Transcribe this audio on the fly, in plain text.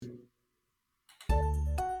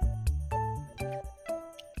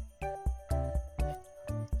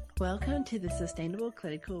Welcome to the Sustainable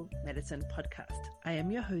Clinical Medicine podcast. I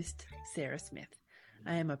am your host, Sarah Smith.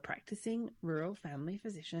 I am a practicing rural family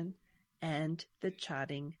physician and the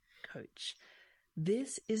charting coach.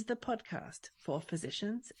 This is the podcast for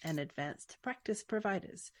physicians and advanced practice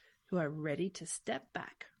providers who are ready to step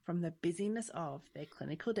back from the busyness of their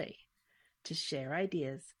clinical day to share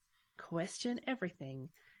ideas, question everything,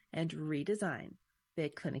 and redesign their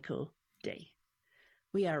clinical day.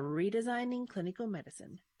 We are redesigning clinical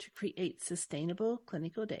medicine to create sustainable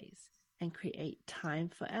clinical days and create time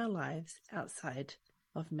for our lives outside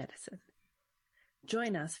of medicine.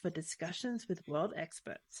 Join us for discussions with world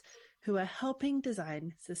experts who are helping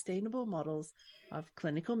design sustainable models of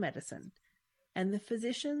clinical medicine and the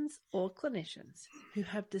physicians or clinicians who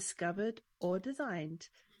have discovered or designed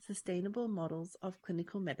sustainable models of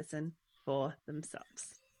clinical medicine for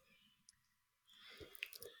themselves.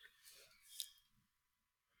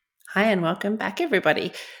 Hi, and welcome back,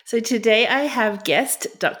 everybody. So today I have guest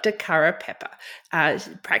Dr. Cara Pepper,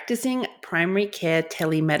 practicing primary care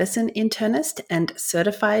telemedicine internist and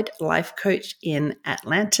certified life coach in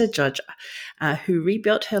Atlanta, Georgia, who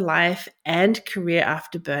rebuilt her life and career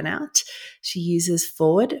after burnout. She uses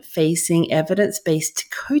forward-facing evidence-based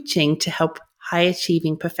coaching to help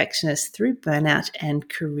high-achieving perfectionists through burnout and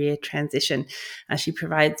career transition. She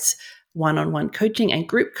provides one-on-one coaching and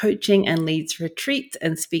group coaching and leads retreats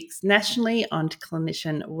and speaks nationally on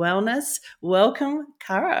clinician wellness. Welcome,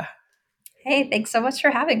 Cara. Hey, thanks so much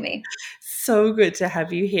for having me. So good to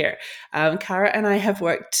have you here. Cara and I have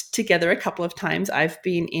worked together a couple of times. I've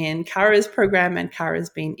been in Cara's program and Cara's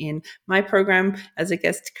been in my program as a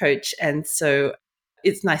guest coach. And so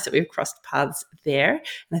it's nice that we've crossed paths there.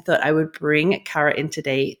 And I thought I would bring Cara in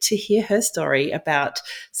today to hear her story about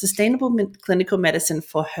sustainable clinical medicine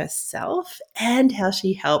for herself and how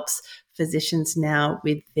she helps physicians now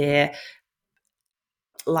with their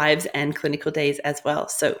lives and clinical days as well.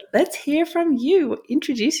 So let's hear from you.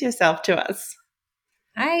 Introduce yourself to us.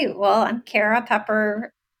 Hi, well, I'm Cara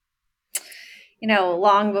Pepper.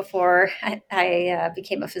 Long before I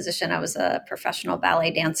became a physician, I was a professional ballet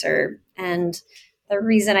dancer. And the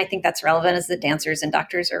reason I think that's relevant is that dancers and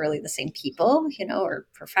doctors are really the same people, we're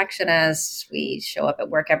perfectionists. We show up at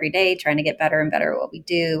work every day trying to get better and better at what we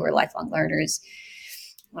do. We're lifelong learners.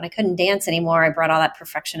 When I couldn't dance anymore, I brought all that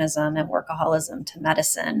perfectionism and workaholism to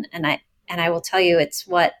medicine. And I will tell you, it's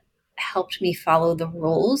what helped me follow the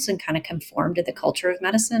rules and kind of conform to the culture of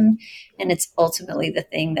medicine. And it's ultimately the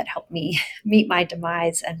thing that helped me meet my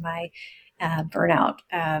demise and my burnout.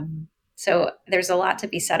 So there's a lot to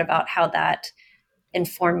be said about how that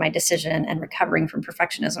informed my decision, and recovering from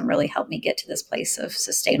perfectionism really helped me get to this place of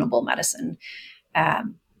sustainable medicine.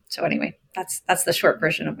 So anyway, that's the short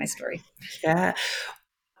version of my story. Yeah.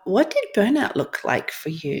 What did burnout look like for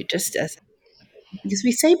you? Because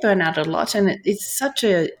we say burnout a lot and it's such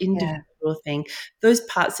an individual thing. Those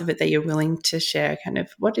parts of it that you're willing to share, kind of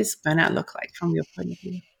what does burnout look like from your point of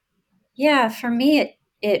view? Yeah, for me,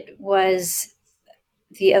 it was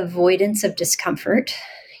the avoidance of discomfort.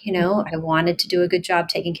 I wanted to do a good job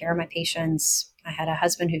taking care of my patients. I had a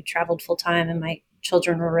husband who traveled full time and my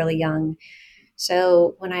children were really young.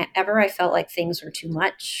 So whenever I felt like things were too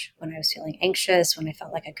much, when I was feeling anxious, when I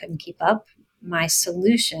felt like I couldn't keep up, my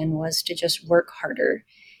solution was to just work harder.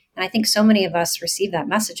 And I think so many of us receive that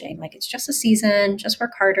messaging, like it's just a season, just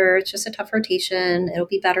work harder. It's just a tough rotation. It'll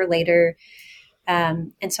be better later.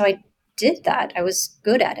 And so I did that. I was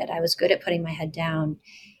good at it. I was good at putting my head down.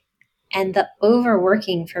 And the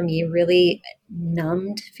overworking for me really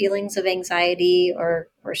numbed feelings of anxiety or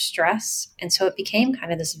stress. And so it became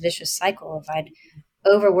kind of this vicious cycle of I'd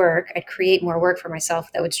overwork, I'd create more work for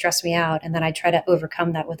myself that would stress me out. And then I'd try to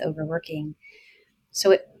overcome that with overworking.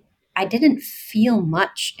 So I didn't feel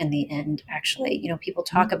much in the end, actually. People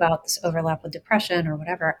talk about this overlap with depression or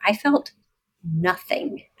whatever. I felt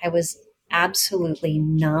nothing. I was absolutely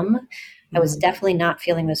numb. I was definitely not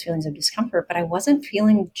feeling those feelings of discomfort, but I wasn't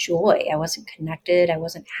feeling joy. I wasn't connected. I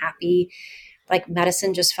wasn't happy. Like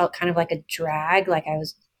medicine just felt kind of like a drag.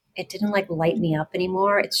 It didn't like light me up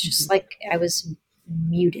anymore. It's just like I was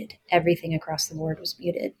muted. Everything across the board was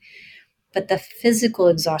muted. But the physical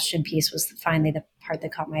exhaustion piece was finally the part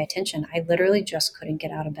that caught my attention. I literally just couldn't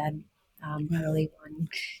get out of bed early on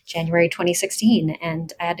January 2016.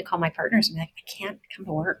 And I had to call my partners and be like, I can't come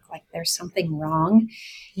to work. Like there's something wrong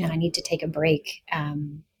and I need to take a break.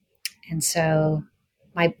 And so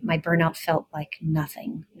my burnout felt like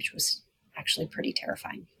nothing, which was actually pretty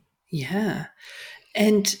terrifying. Yeah.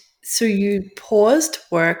 And so you paused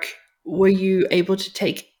work. Were you able to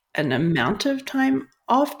take an amount of time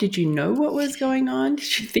off? Did you know what was going on?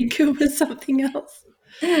 Did you think it was something else?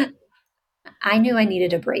 I knew I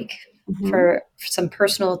needed a break Mm-hmm. for some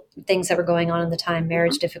personal things that were going on at the time,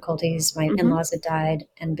 marriage difficulties. My Mm-hmm. in-laws had died,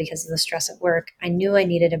 and because of the stress at work, I knew I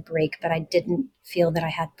needed a break, but I didn't feel that I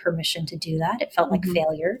had permission to do that. It felt like Mm-hmm.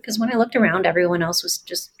 failure because when I looked around, everyone else was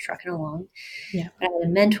just trucking along. Yeah. But I had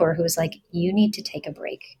a mentor who was like, "You need to take a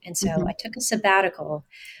break." And so Mm-hmm. I took a sabbatical,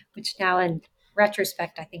 which now in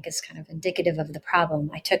retrospect, I think is kind of indicative of the problem.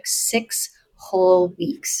 I took 6 whole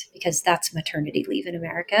weeks because that's maternity leave in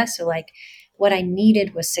America. So, like, what I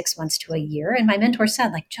needed was 6 months to a year. And my mentor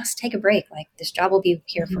said, like, just take a break. Like, this job will be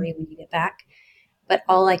here for Mm-hmm. you when you get back. But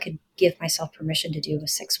all I could give myself permission to do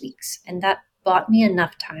was 6 weeks. And that bought me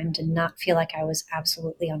enough time to not feel like I was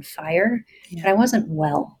absolutely on fire. Yeah. But I wasn't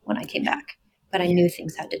well when I came back. But I Yeah. knew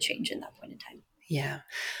things had to change in that point in time. Yeah.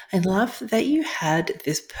 I love that you had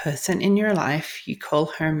this person in your life. You call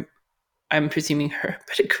her, I'm presuming her,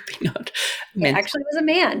 but it could be not, It mentor. actually was a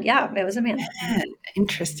man. Yeah, it was a man.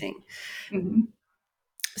 Interesting. Mm-hmm.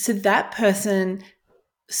 So that person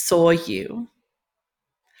saw you,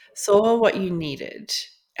 saw what you needed,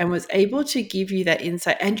 and was able to give you that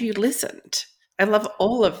insight, and you listened. I love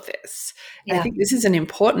all of this. I Yeah. think this is an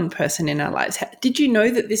important person in our lives. Did you know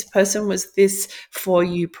that this person was this for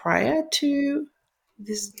you prior to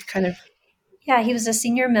this kind of? Yeah, he was a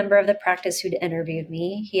senior member of the practice who'd interviewed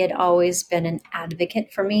me. He had always been an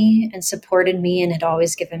advocate for me and supported me and had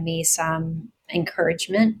always given me some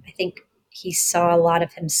encouragement. I think he saw a lot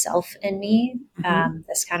of himself in me, Mhm.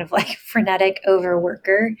 this kind of like frenetic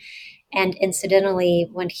overworker. And incidentally,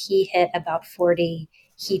 when he hit about 40,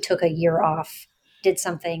 he took a year off, did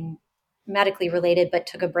something medically related, but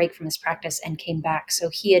took a break from his practice and came back. So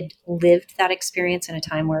he had lived that experience in a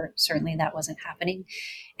time where certainly that wasn't happening.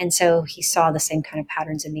 And so he saw the same kind of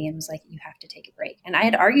patterns in me and was like, you have to take a break. And I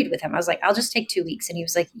had argued with him. I was like, I'll just take 2 weeks. And he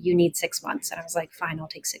was like, you need 6 months. And I was like, fine, I'll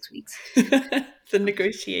take 6 weeks. The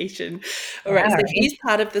negotiation. All right. Yeah, So right. he's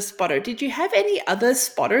part of the spotter. Did you have any other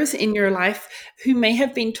spotters in your life who may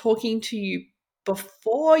have been talking to you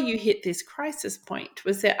before you hit this crisis point?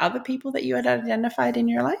 Was there other people that you had identified in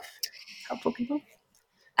your life? Helpful people?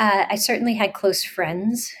 I certainly had close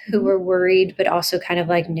friends who Mm-hmm. were worried, but also kind of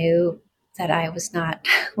like knew that I was not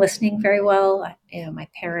listening very well. My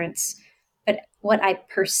parents. But what I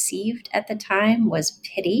perceived at the time was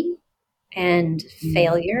pity and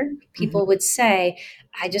failure. Mm-hmm. People would say,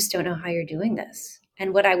 I just don't know how you're doing this.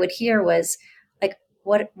 And what I would hear was like,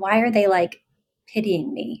 why are they like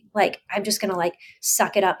pitying me? Like, I'm just going to like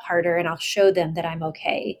suck it up harder and I'll show them that I'm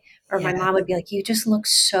okay. Or Yeah. my mom would be like, you just look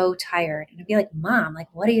so tired. And I'd be like, Mom, like,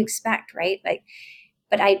 what do you expect? Right. Like,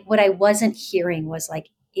 what I wasn't hearing was like,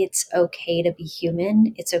 it's okay to be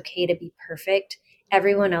human. It's okay to be perfect.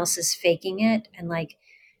 Everyone else is faking it. And like,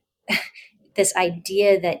 this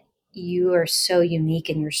idea that you are so unique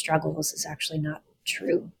in your struggles is actually not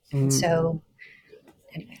true. And Mm. so,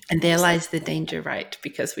 anyway, And I there just like, lies the danger, right?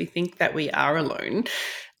 Because we think that we are alone.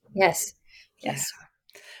 yes, Yeah. yes.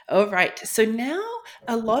 All right. So now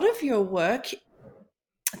a lot of your work,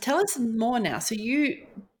 tell us more now. So you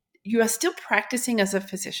are still practicing as a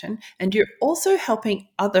physician and you're also helping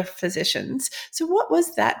other physicians. So what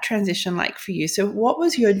was that transition like for you? So what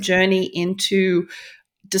was your journey into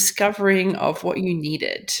discovering of what you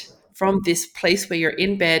needed from this place where you're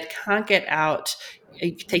in bed, can't get out,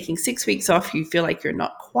 you're taking 6 weeks off, you feel like you're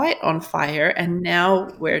not quite on fire, and now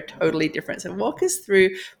we're totally different. So walk us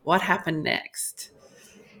through what happened next.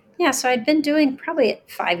 Yeah, so I'd been doing probably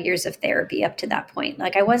 5 years of therapy up to that point.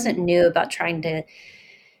 Like I wasn't new about trying to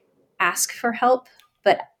ask for help,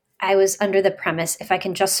 but I was under the premise if I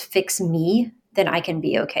can just fix me, then I can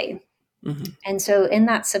be okay. Mm-hmm. And so in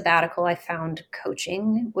that sabbatical, I found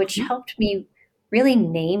coaching, which Mm-hmm. helped me really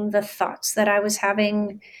name the thoughts that I was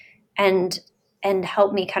having and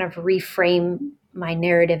help me kind of reframe my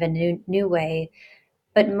narrative in a new way.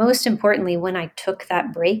 But most importantly, when I took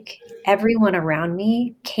that break, everyone around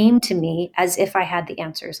me came to me as if I had the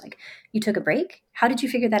answers. Like, you took a break? How did you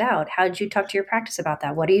figure that out? How did you talk to your practice about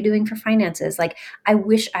that? What are you doing for finances? Like, I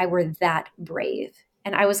wish I were that brave.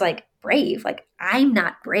 And I was like, brave? Like, I'm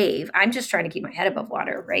not brave. I'm just trying to keep my head above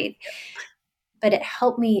water, right? But it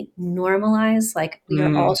helped me normalize, like, we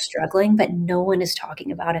are all Mm. struggling, but no one is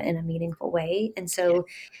talking about it in a meaningful way. And so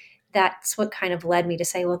that's what kind of led me to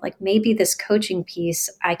say, well, like maybe this coaching piece,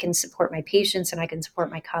 I can support my patients and I can support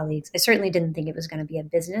my colleagues. I certainly didn't think it was going to be a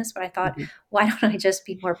business, but I thought, Mm-hmm. why don't I just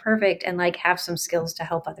be more perfect and like have some skills to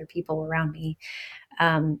help other people around me?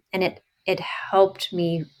 And it helped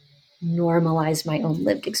me normalize my own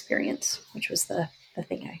lived experience, which was the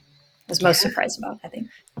thing I was most Yeah. surprised about, I think.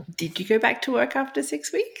 Did you go back to work after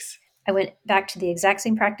 6 weeks? I went back to the exact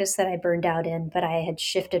same practice that I burned out in, but I had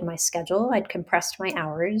shifted my schedule. I'd compressed my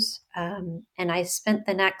hours. And I spent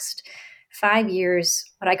the next 5 years,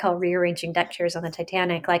 what I call rearranging deck chairs on the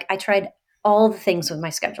Titanic. Like I tried all the things with my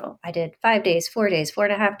schedule. I did 5 days, 4 days,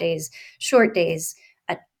 4.5 days, short days,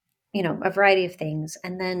 a, a variety of things.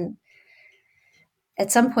 And then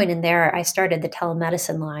at some point in there, I started the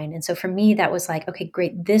telemedicine line. And so for me, that was like, okay,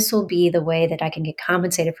 great. This will be the way that I can get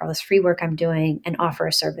compensated for all this free work I'm doing and offer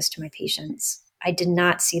a service to my patients. I did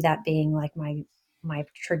not see that being like my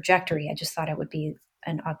trajectory. I just thought it would be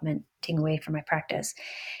an augmenting way for my practice.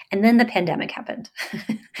 And then the pandemic happened,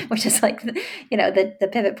 which is like, the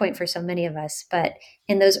pivot point for so many of us. But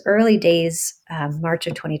in those early days, March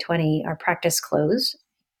of 2020, our practice closed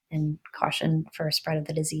and caution for a spread of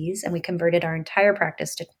the disease. And we converted our entire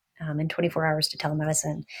practice to in 24 hours to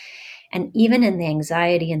telemedicine. And even in the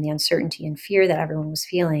anxiety and the uncertainty and fear that everyone was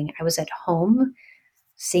feeling, I was at home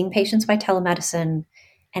seeing patients by telemedicine,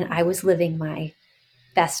 and I was living my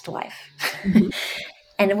best life. Mm-hmm.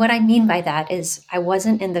 And what I mean by that is I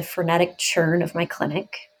wasn't in the frenetic churn of my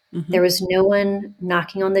clinic. Mm-hmm. There was no one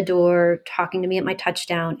knocking on the door, talking to me at my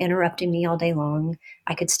touchdown, interrupting me all day long.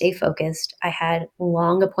 I could stay focused. I had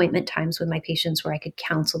long appointment times with my patients where I could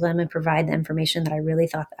counsel them and provide the information that I really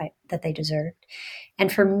thought that they deserved.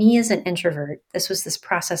 And for me as an introvert, this was this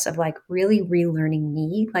process of like really relearning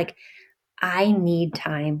me. Like I need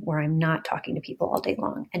time where I'm not talking to people all day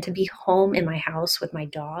long. And to be home in my house with my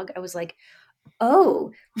dog, I was like,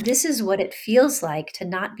 oh, this is what it feels like to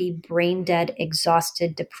not be brain dead,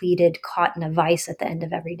 exhausted, depleted, caught in a vice at the end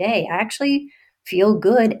of every day. I actually feel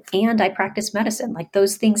good and I practice medicine. Like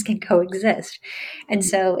those things can coexist. And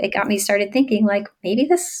so it got me started thinking like maybe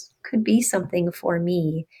this could be something for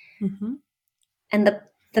me. Mm-hmm. And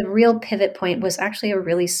the real pivot point was actually a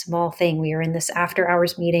really small thing. We were in this after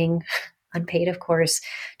hours meeting, unpaid of course,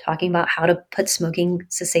 talking about how to put smoking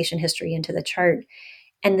cessation history into the chart.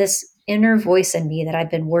 And this inner voice in me that I've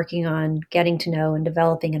been working on getting to know and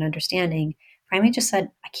developing and understanding finally just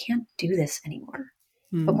said, I can't do this anymore.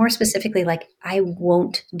 But more specifically, like, I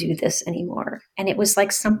won't do this anymore. And it was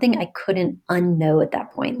like something I couldn't unknow at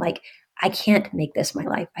that point. Like, I can't make this my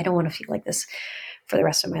life. I don't want to feel like this for the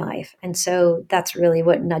rest of my life. And so that's really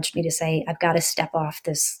what nudged me to say, I've got to step off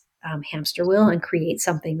this hamster wheel and create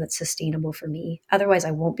something that's sustainable for me. Otherwise,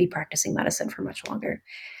 I won't be practicing medicine for much longer.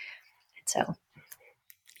 And so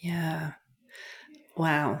Yeah.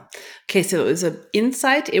 Wow. Okay, so it was an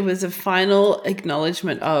insight. It was a final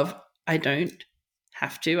acknowledgement of I don't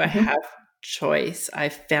have to. I have choice. I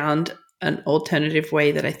found an alternative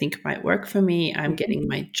way that I think might work for me. I'm getting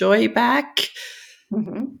my joy back.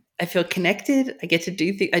 Mm-hmm. I feel connected. I get to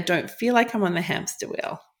do things. I don't feel like I'm on the hamster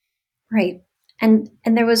wheel. Right. And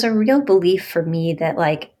there was a real belief for me that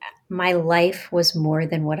like my life was more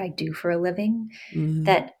than what I do for a living, Mm.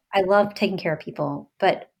 that I love taking care of people,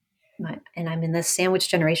 but and I'm in this sandwich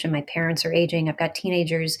generation. My parents are aging. I've got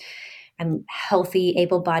teenagers. I'm healthy,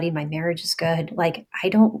 able-bodied. My marriage is good. Like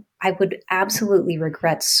I would absolutely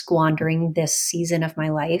regret squandering this season of my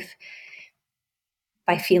life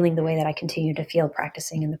by feeling the way that I continue to feel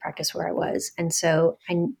practicing in the practice where I was. And so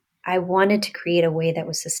I wanted to create a way that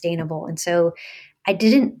was sustainable. And so I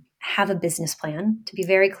didn't have a business plan. To be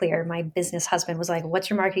very clear, my business husband was like,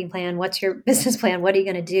 what's your marketing plan? What's your business plan? What are you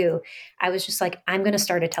going to do? I was just like, I'm going to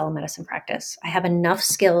start a telemedicine practice. I have enough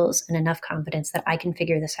skills and enough confidence that I can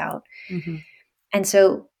figure this out. Mm-hmm. And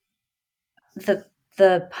so the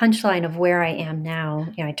punchline of where I am now,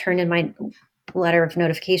 I turned in my letter of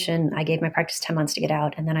notification. I gave my practice 10 months to get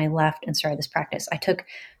out, and then I left and started this practice. I took,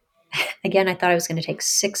 again, I thought I was going to take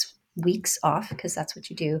 6 weeks off because that's what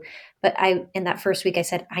you do. But in that first week, I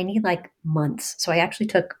said, I need like months. So I actually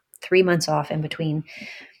took 3 months off in between.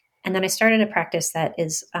 And then I started a practice that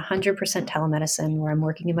is 100% telemedicine, where I'm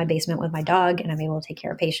working in my basement with my dog and I'm able to take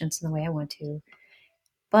care of patients in the way I want to.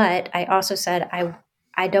 But I also said,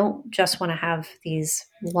 I don't just want to have these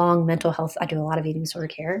long mental health. I do a lot of eating disorder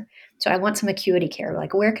care. So I want some acuity care.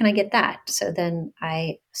 Like, where can I get that? So then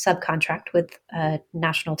I subcontract with a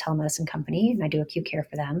national telemedicine company and I do acute care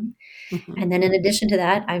for them. Mm-hmm. And then in addition to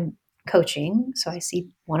that, I'm coaching. So I see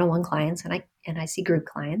one-on-one clients and I see group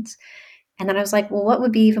clients. And then I was like, well, what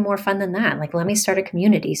would be even more fun than that? Like, let me start a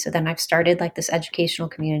community. So then I've started like this educational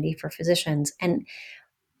community for physicians. And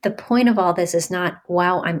the point of all this is not,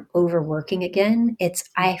 wow, I'm overworking again. It's,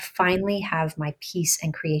 I finally have my peace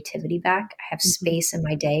and creativity back. I have Mm-hmm. space in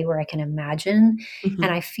my day where I can imagine, Mm-hmm.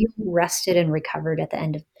 and I feel rested and recovered at the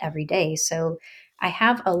end of every day. So I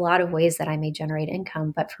have a lot of ways that I may generate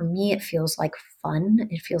income, but for me, it feels like fun.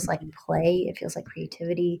 It feels like play. It feels like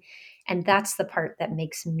creativity. And that's the part that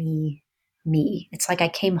makes me me. It's like I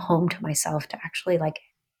came home to myself to actually like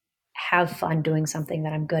have fun doing something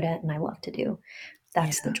that I'm good at and I love to do. Yeah.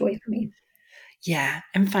 That's the joy for me. Yeah.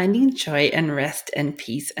 And finding joy and rest and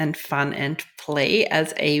peace and fun and play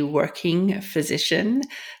as a working physician,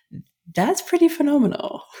 that's pretty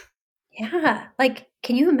phenomenal. Yeah. Like,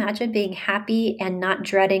 can you imagine being happy and not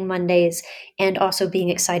dreading Mondays and also being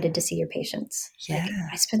excited to see your patients? Like, Yeah.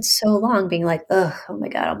 I spent so long being like, ugh, oh my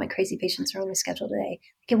God, all my crazy patients are on my schedule today. Like,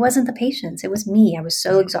 it wasn't the patients, it was me. I was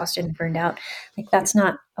so Yeah. exhausted and burned out. Like, that's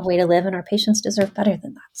not a way to live, and our patients deserve better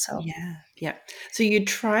than that. So, Yeah, yeah. So you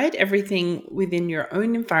tried everything within your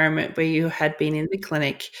own environment where you had been in the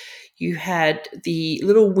clinic. You had the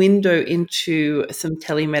little window into some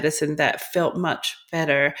telemedicine that felt much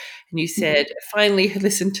better. And you mhm, said, finally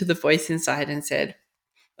listened to the voice inside and said,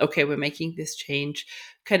 okay, we're making this change.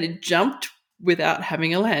 Kind of jumped without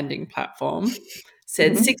having a landing platform,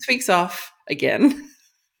 said mhm, 6 weeks off again,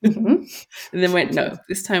 mhm. and then went, no,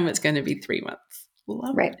 this time it's going to be 3 months.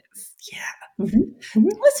 Love Right. this. Yeah. Mhm, mhm.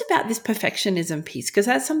 Tell us about this perfectionism piece, because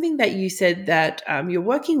that's something that you said that you're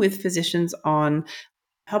working with physicians on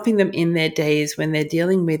helping them in their days when they're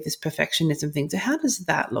dealing with this perfectionism thing. So, how does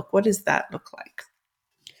that look? What does that look like?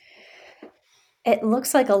 It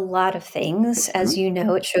looks like a lot of things. As Mhm. you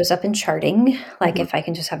know, it shows up in charting. Like Mhm. if I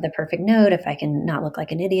can just have the perfect note, if I can not look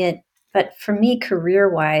like an idiot. But for me, career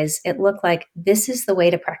wise, it looked like this is the way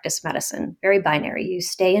to practice medicine. Very binary. You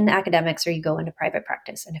stay in academics or you go into private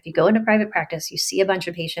practice. And if you go into private practice, you see a bunch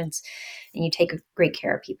of patients and you take great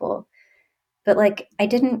care of people. But like, I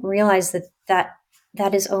didn't realize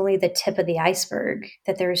that is only the tip of the iceberg,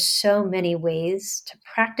 that there's so many ways to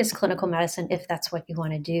practice clinical medicine if that's what you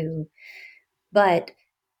want to do. But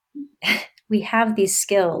we have these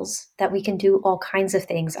skills that we can do all kinds of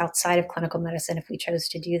things outside of clinical medicine if we chose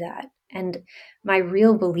to do that. And my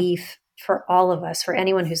real belief for all of us, for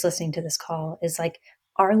anyone who's listening to this call, is like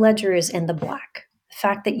our ledger is in the black. The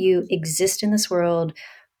fact that you exist in this world,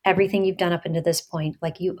 everything you've done up into this point,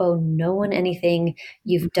 like you owe no one anything.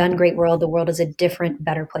 You've done great world. The world is a different,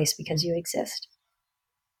 better place because you exist.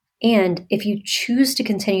 And if you choose to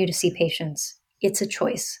continue to see patients, it's a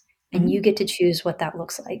choice. And Mhm. you get to choose what that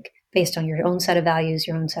looks like based on your own set of values,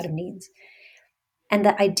 your own set of needs. And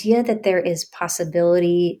the idea that there is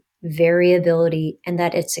possibility, variability, and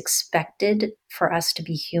that it's expected for us to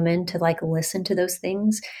be human, to like listen to those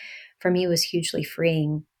things, for me was hugely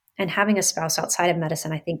freeing. And having a spouse outside of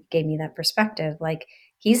medicine, I think, gave me that perspective. Like,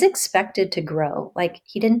 he's expected to grow. Like,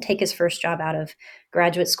 he didn't take his first job out of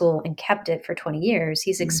graduate school and kept it for 20 years.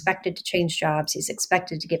 He's Mhm. expected to change jobs. He's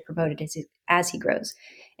expected to get promoted as he grows.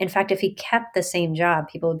 In fact, if he kept the same job,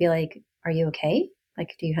 people would be like, are you okay?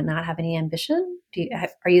 Like, do you not have any ambition?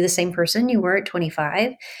 Are you the same person you were at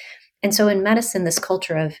 25? And so in medicine, this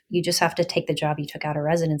culture of you just have to take the job you took out of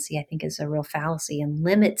residency, I think is a real fallacy and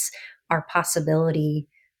limits our possibility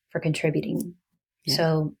for contributing. Yeah.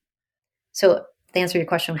 So to answer your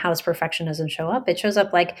question, how does perfectionism show up? It shows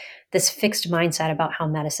up like this fixed mindset about how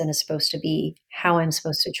medicine is supposed to be, how I'm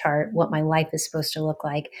supposed to chart, what my life is supposed to look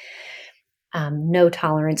like. No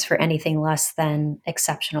tolerance for anything less than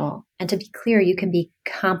exceptional. And to be clear, you can be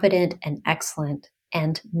competent and excellent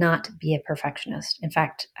and not be a perfectionist. In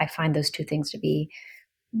fact, I find those two things to be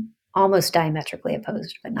almost diametrically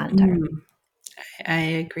opposed, but not Mm, entirely. I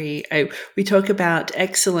agree. We talk about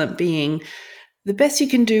excellent being the best you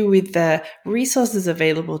can do with the resources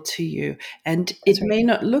available to you. And it That's right. may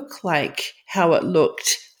not look like how it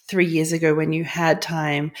looked 3 years ago when you had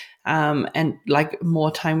time and like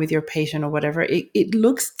more time with your patient or whatever. It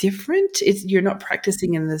looks different. You're not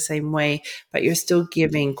practicing in the same way, but you're still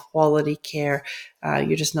giving quality care.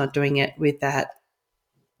 You're just not doing it with that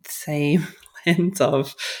same lens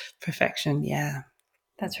of perfection. Yeah.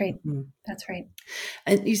 That's right. Mhm. That's right.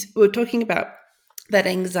 And were talking about that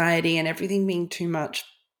anxiety and everything being too much.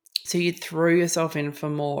 So you throw yourself in for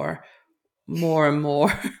more, more and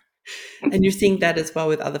more. And you're seeing that as well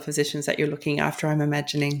with other physicians that you're looking after, I'm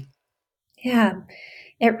imagining. Yeah,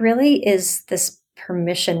 it really is this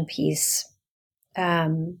permission piece.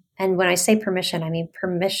 And when I say permission, I mean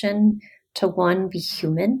permission to one, be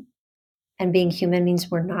human. And being human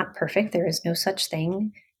means we're not perfect. There is no such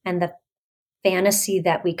thing. And the fantasy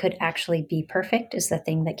that we could actually be perfect is the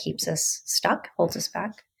thing that keeps us stuck, holds us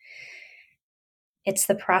back. It's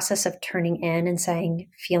the process of turning in and saying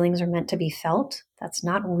feelings are meant to be felt. That's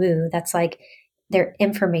not woo. That's like their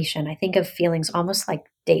information. I think of feelings almost like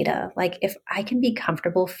data. Like if I can be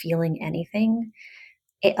comfortable feeling anything,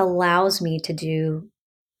 it allows me to do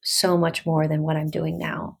so much more than what I'm doing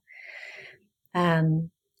now.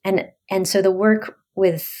 Um, and so the work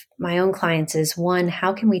with my own clients is, one,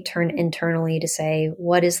 how can we turn internally to say,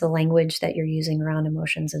 what is the language that you're using around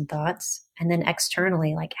emotions and thoughts? And then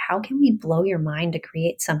externally, like, how can we blow your mind to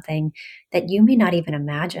create something that you may not even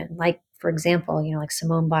imagine? Like, for example, like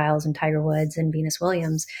Simone Biles and Tiger Woods and Venus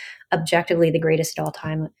Williams, objectively the greatest at all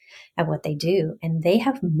time at what they do. And they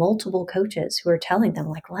have multiple coaches who are telling them,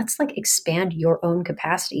 like, let's like expand your own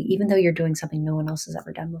capacity, even though you're doing something no one else has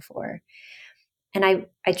ever done before. And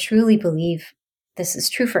I truly believe this is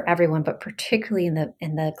true for everyone, but particularly in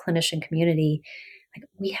the clinician community. Like,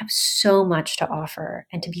 we have so much to offer,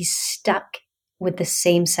 and to be stuck with the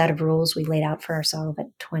same set of rules we laid out for ourselves at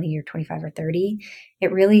 20 or 25 or 30,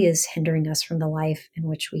 it really is hindering us from the life in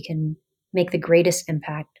which we can make the greatest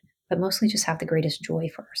impact, but mostly just have the greatest joy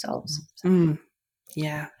for ourselves. So.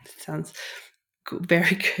 Yeah, sounds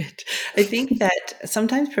very good. I think that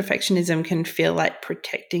sometimes perfectionism can feel like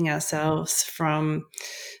protecting ourselves from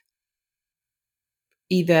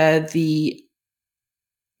either the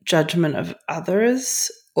judgment of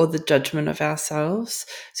others or the judgment of ourselves.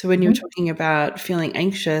 So when you're talking about feeling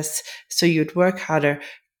anxious, so you'd work harder,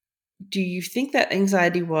 do you think that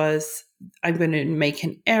anxiety was, I'm going to make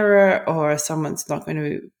an error, or someone's going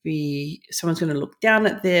to look down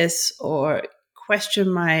at this or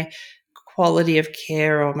question my quality of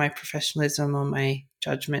care or my professionalism or my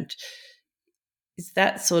judgment? Is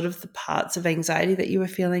that sort of the parts of anxiety that you were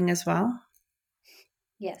feeling as well?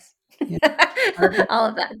 Yes. Yeah. All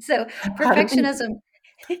of that. So Part of the, perfectionism,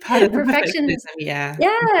 part of the perfection perfectionism, yeah.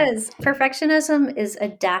 yes, perfectionism is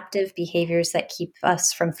adaptive behaviors that keep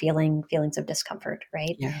us from feeling feelings of discomfort,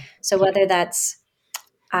 right? Yeah. So whether that's,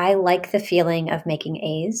 I like the feeling of making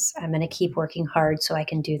A's, I'm going to keep working hard so I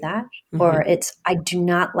can do that. Or Mm-hmm. it's, I do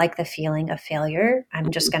not like the feeling of failure,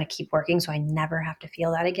 I'm just going to keep working so I never have to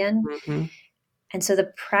feel that again. Mm-hmm. And so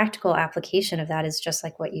the practical application of that is just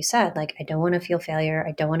like what you said. Like, I don't want to feel failure.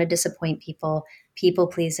 I don't want to disappoint people, people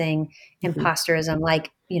pleasing, Mm-hmm. imposterism.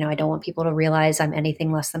 Like, I don't want people to realize I'm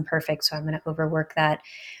anything less than perfect. So I'm going to overwork that.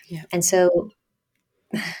 Yeah. And so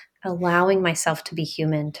allowing myself to be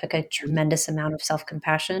human took a tremendous amount of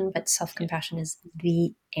self-compassion, but self-compassion is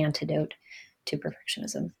the antidote to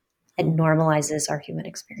perfectionism. It Ooh, normalizes our human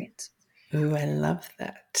experience. ooh, I love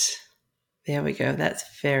that. There we go. That's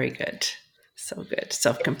very good. So good.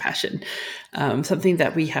 Self-compassion. Something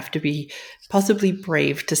that we have to be possibly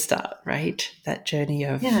brave to start, right? That journey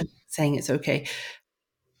of Yeah. saying it's okay.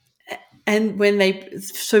 And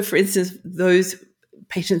so for instance, those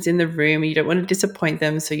patients in the room, you don't want to disappoint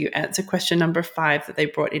them. So you answer question number 5 that they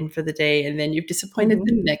brought in for the day, and then you've disappointed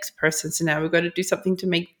Mm-hmm. the next person. So now we've got to do something to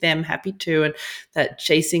make them happy too. And that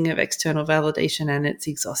chasing of external validation, and it's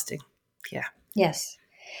exhausting. Yeah. Yes.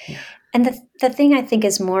 Yeah. And the thing I think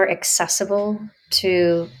is more accessible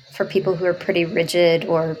for people who are pretty rigid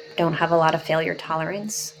or don't have a lot of failure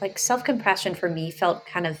tolerance, like self-compassion for me felt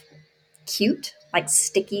kind of cute, like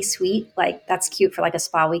sticky sweet. Like, that's cute for like a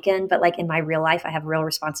spa weekend, but like in my real life, I have real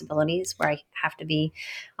responsibilities where I have to be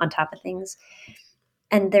on top of things.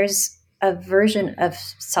 And there's a version of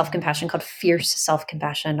self-compassion called fierce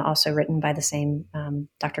self-compassion, also written by the same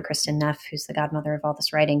Dr. Kristen Neff, who's the godmother of all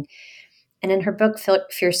this writing. And in her book,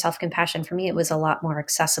 Fierce Self-Compassion, for me, it was a lot more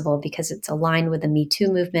accessible because it's aligned with the Me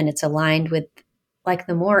Too movement. It's aligned with like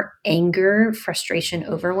the more anger, frustration,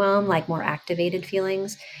 overwhelm, like more activated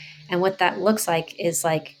feelings. And what that looks like is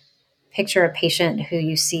like, picture a patient who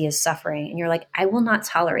you see is suffering and you're like, I will not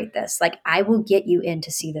tolerate this. Like, I will get you in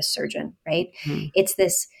to see this surgeon, right? Mm-hmm. It's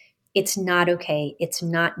this, it's not okay. It's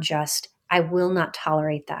not just, I will not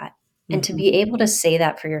tolerate that. And to Mm-hmm. be able to say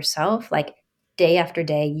that for yourself, like day after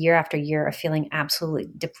day, year after year of feeling absolutely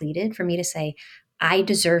depleted, for me to say, I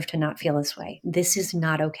deserve to not feel this way. This is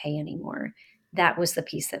not okay anymore. That was the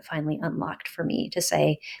piece that finally unlocked for me to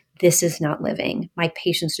say, this is not living. My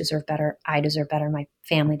patients deserve better. I deserve better. My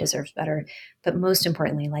family deserves better. But most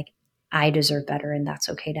importantly, like, I deserve better, and that's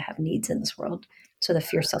okay to have needs in this world. So the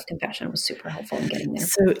fierce self-compassion was super helpful in getting there.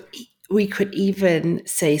 So we could even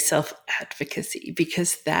say self-advocacy,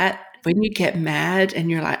 because that, when you get mad and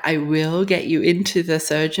you're like, I will get you into the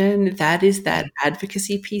surgeon, that is that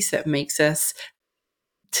advocacy piece that makes us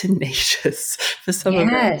tenacious for some of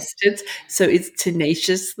our Yes. patients. So it's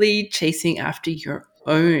tenaciously chasing after your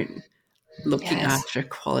own, looking Yes. after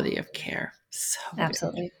quality of care. So good.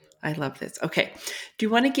 Absolutely. I love this. Okay. Do you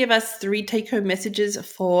want to give us 3 take-home messages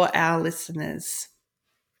for our listeners?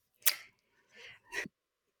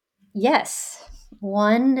 Yes.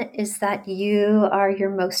 One is that you are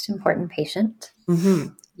your most important patient.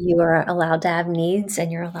 Mm-hmm. You are allowed to have needs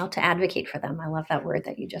and you're allowed to advocate for them. I love that word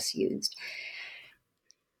that you just used.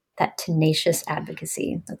 That tenacious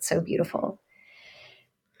advocacy. That's so beautiful.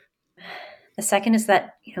 The second is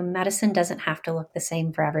that, medicine doesn't have to look the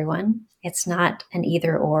same for everyone. It's not an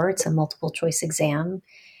either or, it's a multiple choice exam.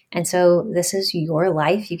 And so this is your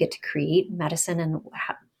life. You get to create medicine, and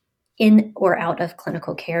in or out of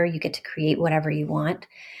clinical care, you get to create whatever you want.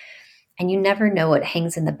 And you never know what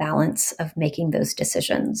hangs in the balance of making those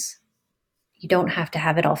decisions. You don't have to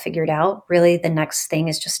have it all figured out. Really, the next thing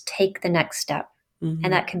is just take the next step.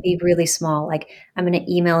 And that can be really small. Like, I'm going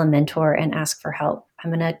to email a mentor and ask for help.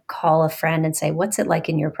 I'm going to call a friend and say, what's it like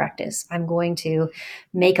in your practice? I'm going to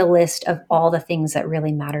make a list of all the things that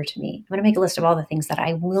really matter to me. I'm going to make a list of all the things that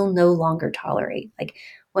I will no longer tolerate. Like,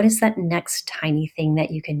 what is that next tiny thing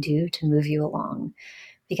that you can do to move you along?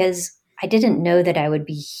 Because I didn't know that I would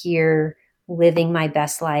be here living my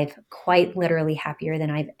best life, quite literally happier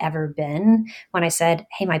than I've ever been, when I said,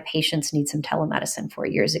 hey, my patients need some telemedicine 4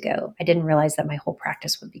 years ago. I didn't realize that my whole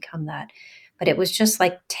practice would become that. But it was just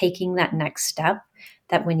like taking that next step,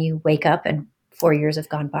 that when you wake up and 4 years have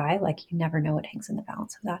gone by, like, you never know what hangs in the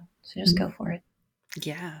balance of that. So just go for it.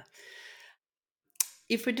 Yeah.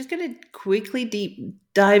 If we're just going to quickly deep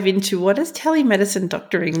dive into what does telemedicine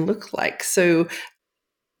doctoring look like? So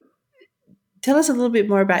tell us a little bit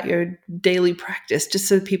more about your daily practice, just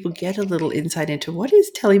so people get a little insight into what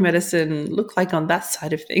does telemedicine look like on that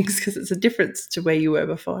side of things, because it's a difference to where you were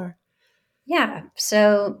before. Yeah.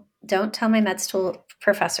 So don't tell my med school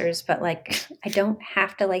professors, but like, I don't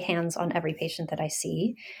have to lay hands on every patient that I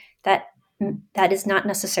see. That that is not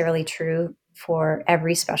necessarily true for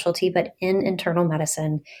every specialty, but in internal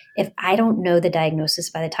medicine, if I don't know the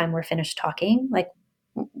diagnosis by the time we're finished talking, like,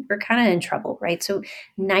 we're kind of in trouble, right? So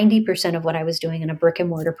 90% of what I was doing in a brick and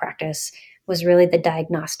mortar practice was really the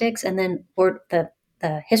diagnostics, and then or the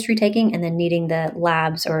history taking, and then needing the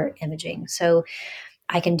labs or imaging. So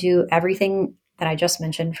I can do everything that I just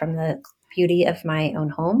mentioned from the beauty of my own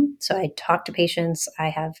home. So I talk to patients, I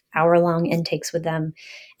have hour-long intakes with them.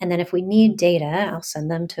 And then if we need data, I'll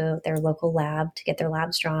send them to their local lab to get their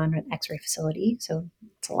labs drawn, or an x-ray facility. So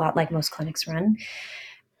it's a lot like most clinics run.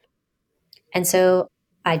 And so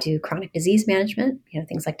I do chronic disease management.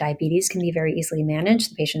 Things like diabetes can be very easily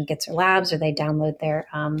managed. The patient gets their labs, or they download their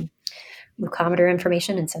glucometer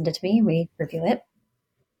information and send it to me. We review it.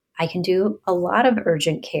 I can do a lot of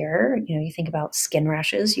urgent care. You think about skin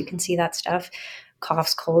rashes, you can see that stuff,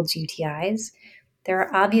 coughs, colds, UTIs. There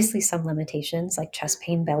are obviously some limitations like chest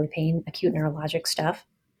pain, belly pain, acute neurologic stuff,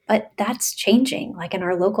 but that's changing. Like, in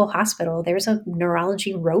our local hospital, there's a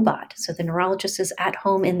neurology robot. So the neurologist is at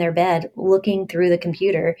home in their bed looking through the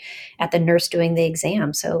computer at the nurse doing the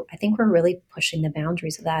exam. So I think we're really pushing the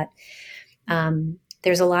boundaries of that.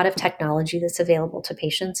 There's a lot of technology that's available to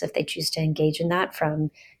patients if they choose to engage in that, from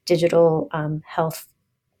digital health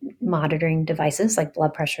monitoring devices like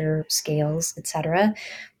blood pressure scales, etc.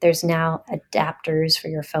 There's now adapters for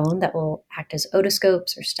your phone that will act as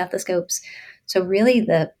otoscopes or stethoscopes. So really,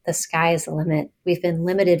 the sky is the limit. We've been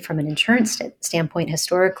limited from an insurance standpoint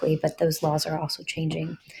historically, but those laws are also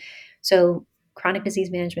changing. So chronic disease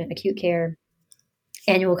management, acute care,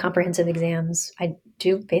 annual comprehensive exams. I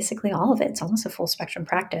do basically all of it. It's almost a full spectrum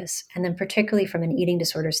practice. And then particularly from an eating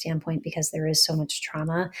disorder standpoint, because there is so much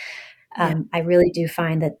trauma, I really do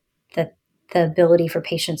find that the ability for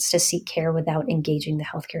patients to seek care without engaging the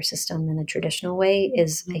healthcare system in a traditional way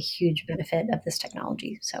is a huge benefit of this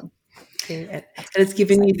technology. So, And it's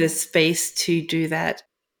given you the space to do that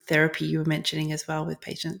therapy you were mentioning as well with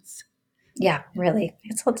patients. yeah, really,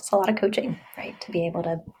 it's a lot of coaching, right? To be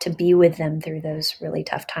able to be with them through those really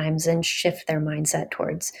tough times and shift their mindset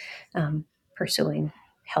towards pursuing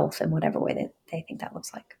health in whatever way that they think that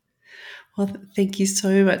looks like. Well, thank you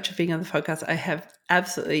so much for being on the podcast. I have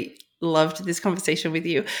absolutely loved this conversation with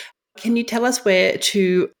you. Can you tell us where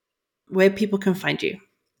people can find you?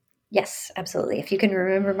 Yes, absolutely. If you can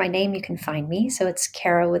remember my name, you can find me. So it's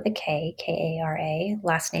Kara with a K, Kara.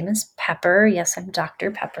 Last name is Pepper. Yes, I'm Dr.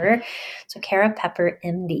 Pepper. So Kara Pepper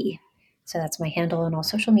MD. So that's my handle on all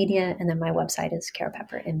social media. And then my website is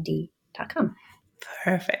karapeppermd.com.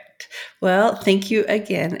 Perfect. Well, thank you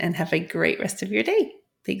again, and have a great rest of your day.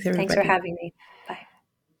 Thanks, everybody. Thanks for having me. Bye.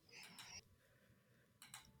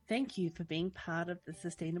 Thank you for being part of the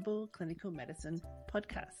Sustainable Clinical Medicine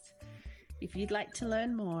podcast. If you'd like to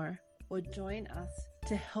learn more or join us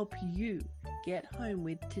to help you get home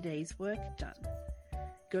with today's work done,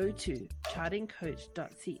 go to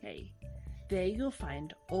chartingcoach.ca. There you'll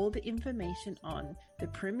find all the information on the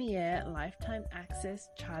premier Lifetime Access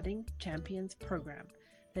Charting Champions program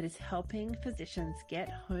that is helping physicians get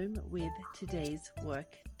home with today's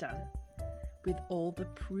work done, with all the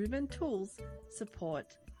proven tools,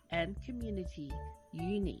 support, and community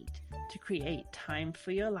you need to create time for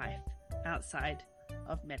your life outside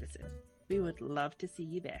of medicine. We would love to see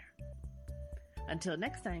you there. Until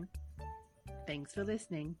next time, thanks for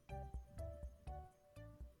listening.